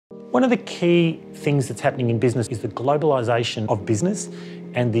One of the key things that's happening in business is the globalisation of business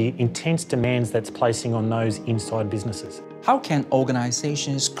and the intense demands that's placing on those inside businesses. How can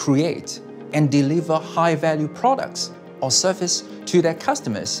organizations create and deliver high-value products or service to their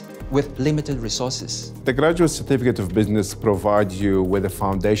customers with limited resources? The Graduate Certificate of Business provides you with the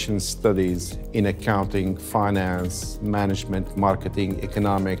foundation studies in accounting, finance, management, marketing,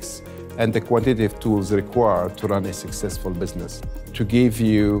 economics, and the quantitative tools required to run a successful business. To give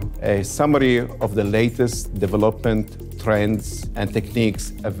you a summary of the latest development, trends, and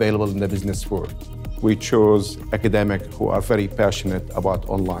techniques available in the business world, we chose academics who are very passionate about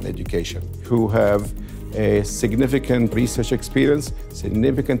online education, who have a significant research experience,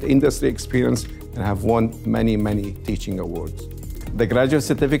 significant industry experience, and have won many, many teaching awards. The Graduate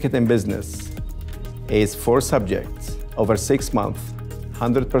Certificate in Business is 4 subjects over 6 months,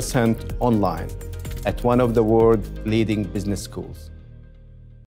 100% online at one of the world's leading business schools.